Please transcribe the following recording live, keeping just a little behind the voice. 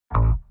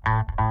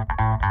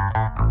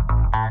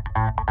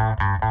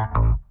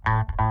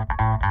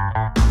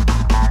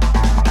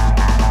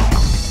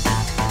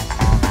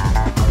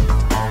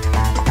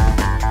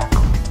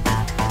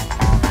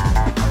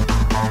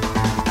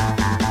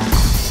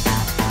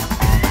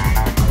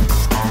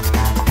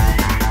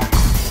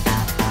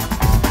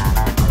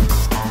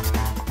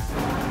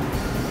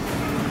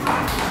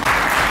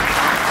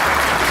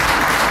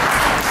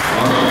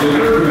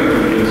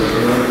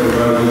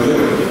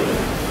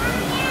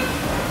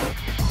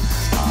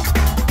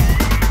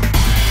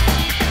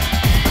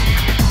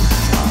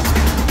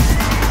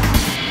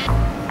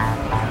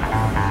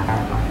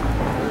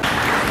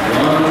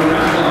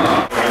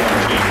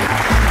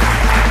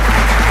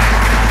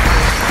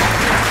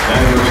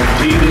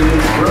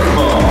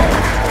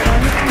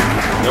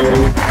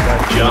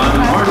John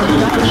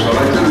Martin for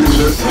selected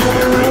reserve.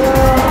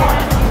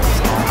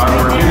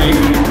 Our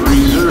beginning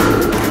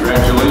reserve.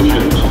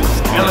 Congratulations.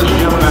 And let's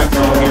jump back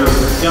on here.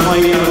 Young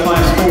lady out of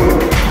class 4. We're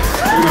going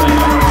to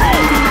have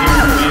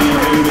our champion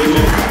here in the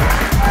division.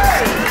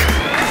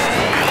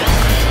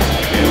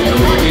 And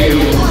we'll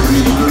scale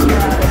reserve.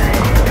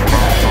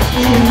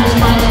 This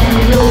might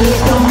really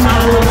don't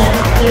matter that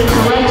it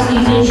corrects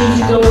these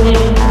issues, go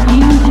ahead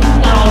and use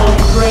all of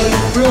great,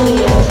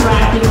 really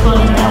attractive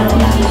fundamental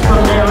pieces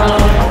from their own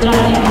that I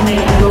think can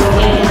make it go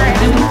ahead and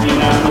do.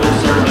 That's what it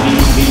certainly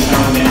needs to be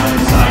thrown down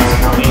in size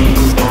for me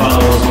to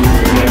follow suit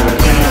together.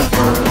 Kind of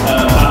for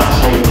top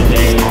shape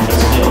today, but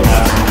still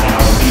have some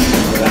power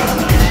pieces without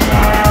a nice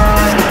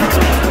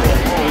shot.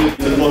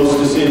 The close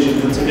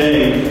decision for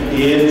today, the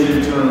edge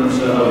in terms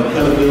of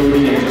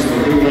headability and just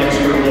a little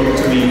extra look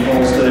to me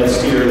falls to that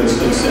steer that's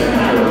been second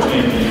for our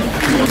champion.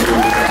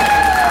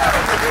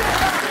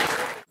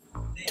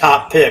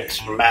 Top picks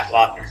from Matt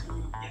Lautner.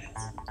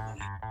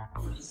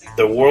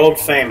 The world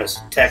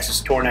famous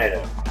Texas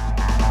Tornado.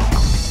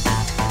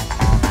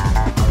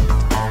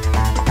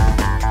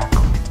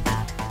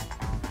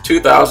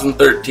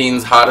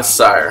 (2013's hottest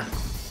sire).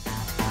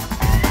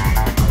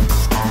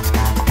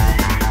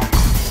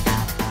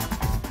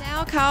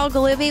 Now Kyle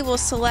Galluvi will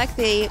select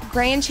the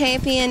grand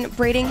champion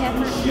breeding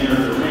heifer.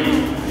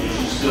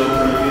 She's still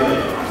pretty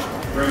good.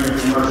 Bring her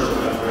commercial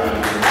back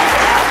around.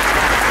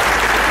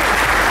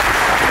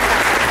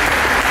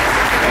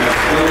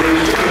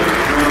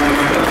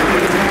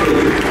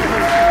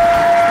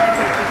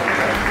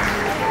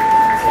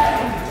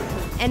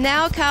 And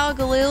now Kyle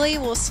Galluvi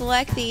will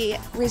select the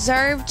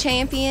reserve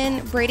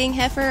champion breeding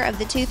heifer of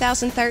the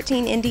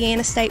 2013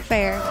 Indiana State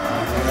Fair.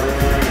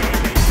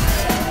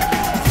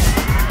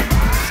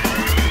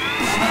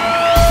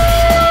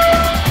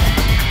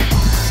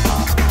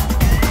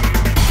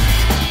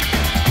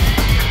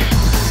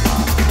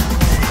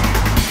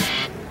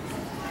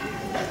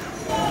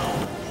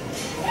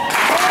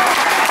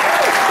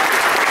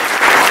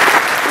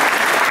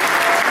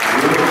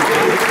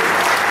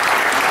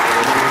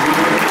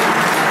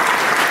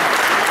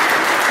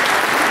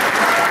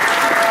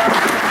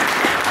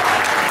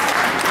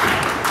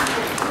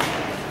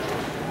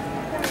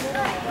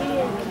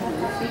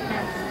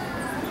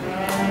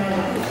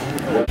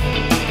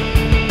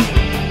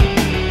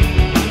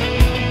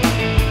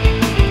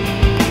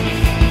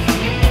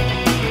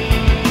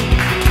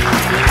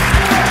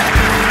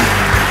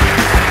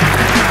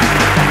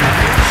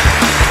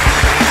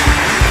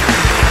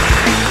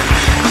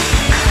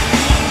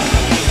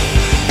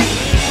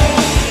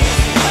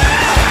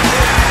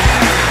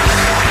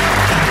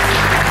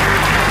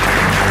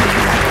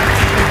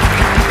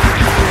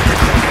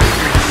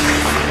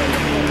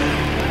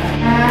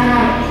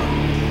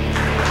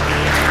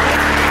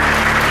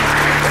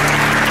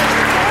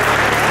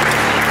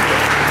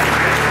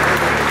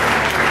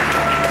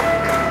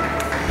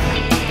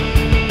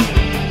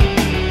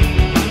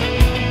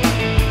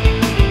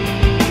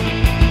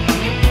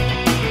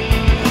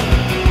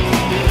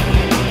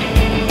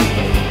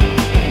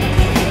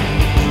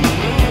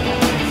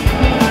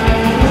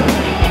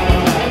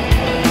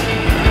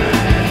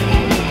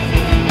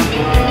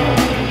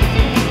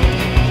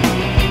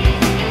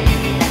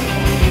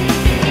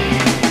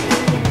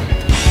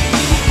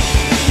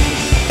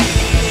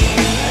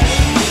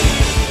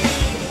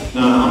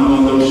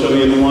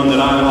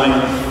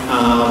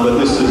 But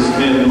this has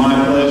been my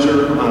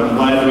pleasure. I'm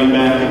glad to be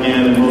back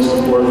again, and most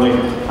importantly,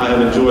 I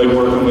have enjoyed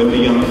working with the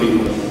young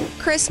people.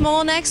 Chris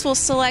Mullinex will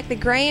select the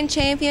grand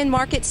champion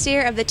market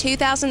steer of the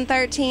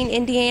 2013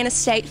 Indiana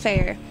State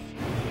Fair.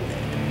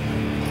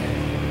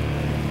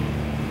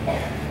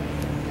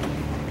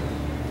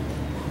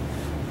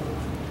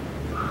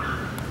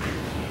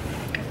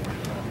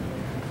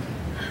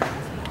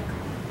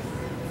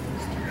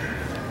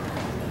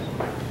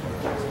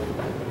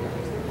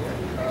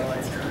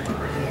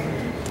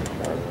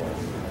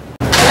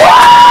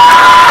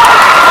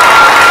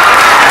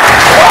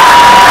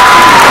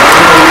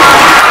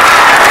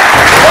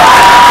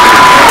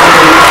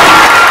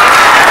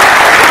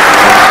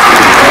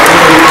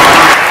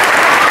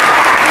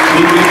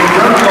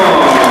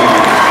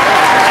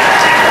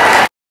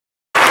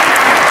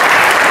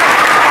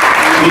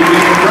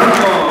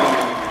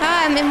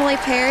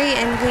 Perry,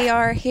 and we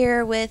are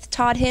here with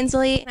Todd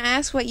Hensley. I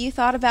asked what you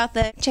thought about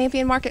the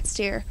champion market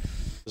steer.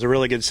 It was a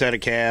really good set of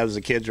calves.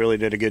 The kids really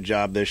did a good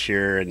job this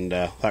year, and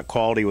that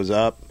quality was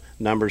up.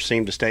 Numbers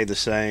seemed to stay the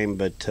same,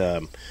 but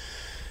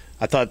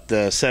I thought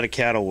the set of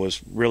cattle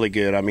was really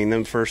good. I mean,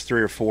 them first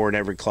 3 or 4 in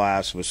every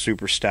class was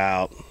super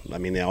stout. I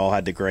mean, they all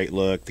had the great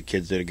look. The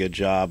kids did a good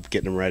job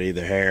getting them ready,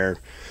 the hair.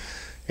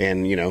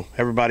 And, you know,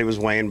 everybody was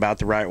weighing about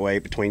the right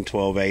weight, between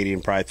 1280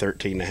 and probably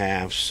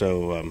 13.5.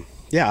 So,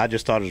 yeah, I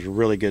just thought it was a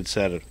really good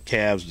set of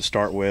calves to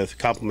start with.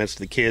 Compliments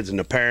to the kids and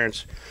the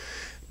parents.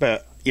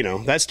 But, you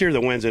know, that steer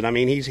that wins it, I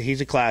mean, he's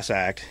a class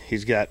act.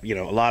 He's got, you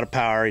know, a lot of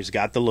power. He's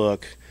got the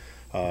look.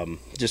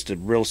 Just a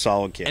real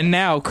solid kid. And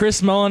now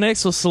Chris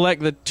Mullinex will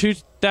select the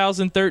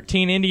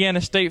 2013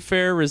 Indiana State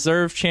Fair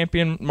Reserve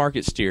Champion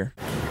Market Steer.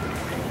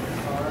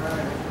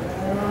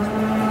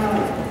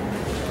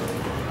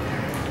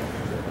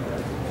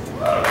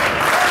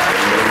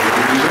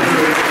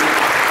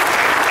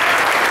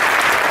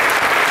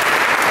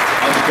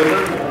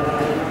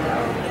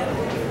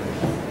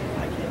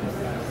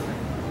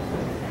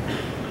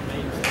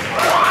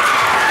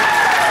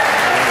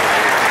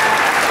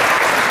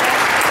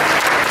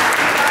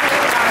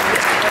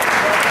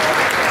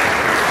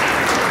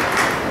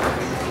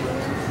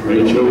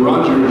 Joe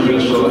Rogers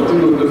has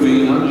selected with the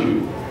main hunch.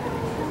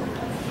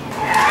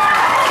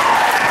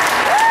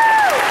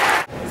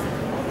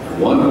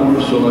 One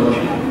more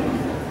selection.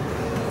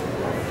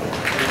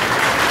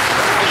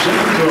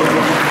 Second draw.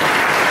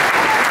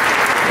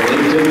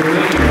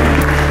 Late